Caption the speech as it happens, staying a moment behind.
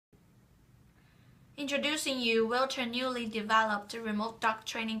Introducing you Wilter newly developed remote duct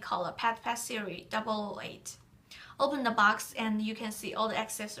training collar Patpet series 008. Open the box and you can see all the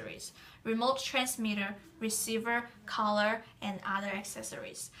accessories: remote transmitter, receiver, collar, and other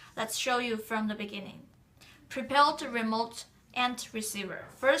accessories. Let's show you from the beginning. Prepare the remote and receiver.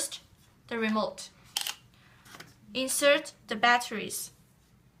 First, the remote. Insert the batteries.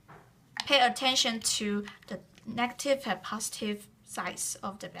 Pay attention to the negative and positive sides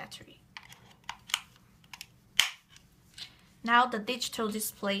of the battery. Now the digital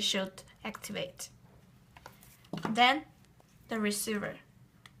display should activate. Then the receiver.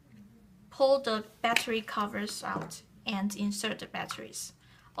 Pull the battery covers out and insert the batteries.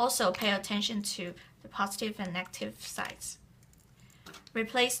 Also pay attention to the positive and negative sides.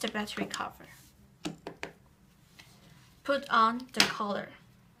 Replace the battery cover. Put on the collar.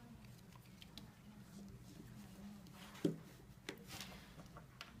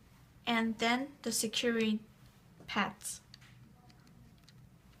 And then the security pads.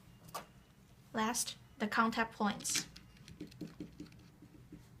 Last, the contact points.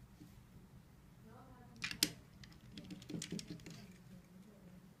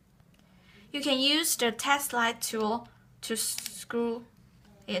 You can use the test light tool to screw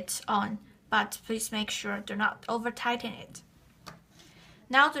it on, but please make sure do not over tighten it.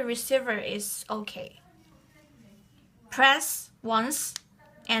 Now the receiver is okay. Press once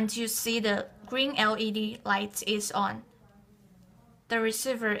and you see the green LED light is on. The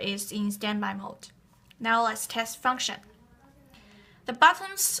receiver is in standby mode. Now let's test function. The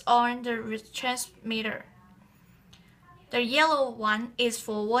buttons on the transmitter. The yellow one is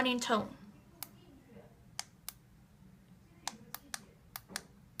for warning tone.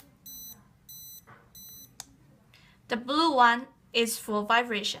 The blue one is for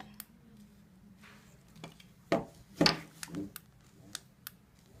vibration.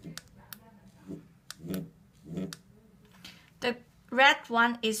 The red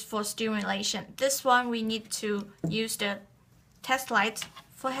one is for stimulation. This one we need to use the test light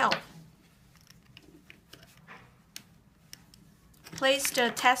for help. Place the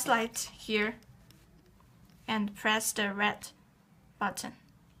test light here and press the red button.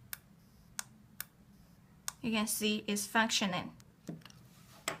 You can see it's functioning.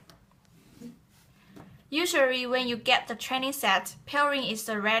 Usually when you get the training set, pairing is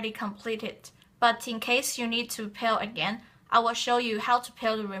already completed. But in case you need to pair again, I will show you how to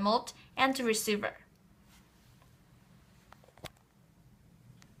pair the remote and the receiver.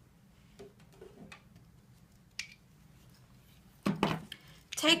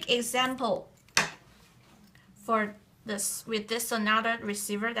 Take example for this with this another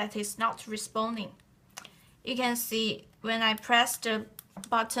receiver that is not responding. You can see when I press the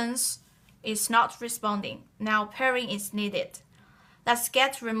buttons, it's not responding. Now pairing is needed. Let's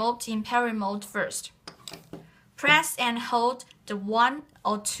get remote in pairing mode first. Press and hold the 1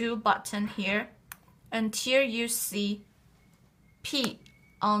 or 2 button here until you see P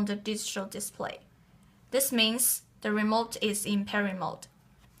on the digital display. This means the remote is in pairing mode.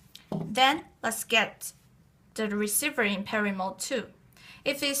 Then let's get the receiver in pairing mode too.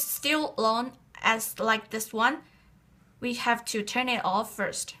 If it's still on as like this one, we have to turn it off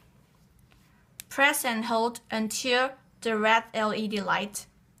first. Press and hold until the red LED light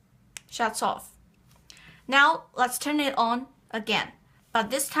shuts off. Now let's turn it on again, but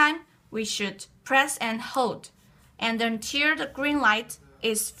this time we should press and hold and until the green light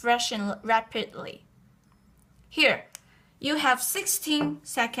is flashing rapidly. Here, you have 16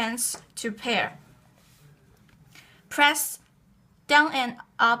 seconds to pair. Press down and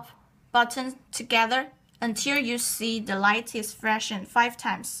up buttons together until you see the light is flashing 5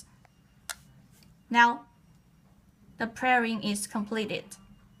 times. Now, the pairing is completed.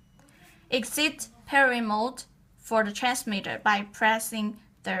 Exit pairing mode for the transmitter by pressing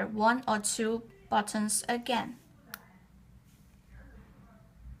the 1 or 2 buttons again.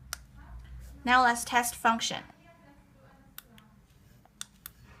 Now let's test function.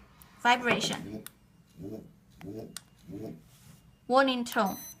 Vibration. Warning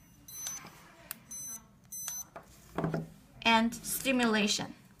tone. And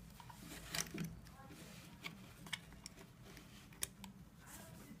stimulation.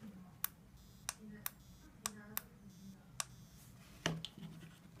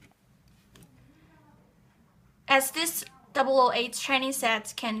 As this 008 training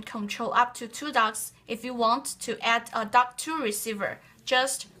set can control up to 2 ducts, if you want to add a duct 2 receiver,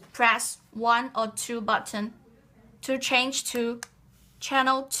 just press 1 or 2 button to change to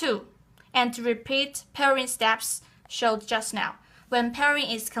channel 2 and repeat pairing steps showed just now. When pairing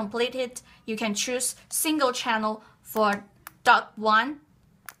is completed, you can choose single channel for duct 1,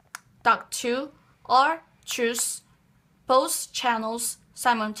 duct 2, or choose both channels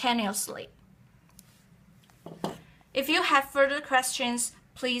simultaneously. If you have further questions,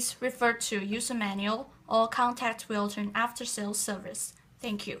 please refer to user manual or contact Wilton after sales service.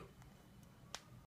 Thank you.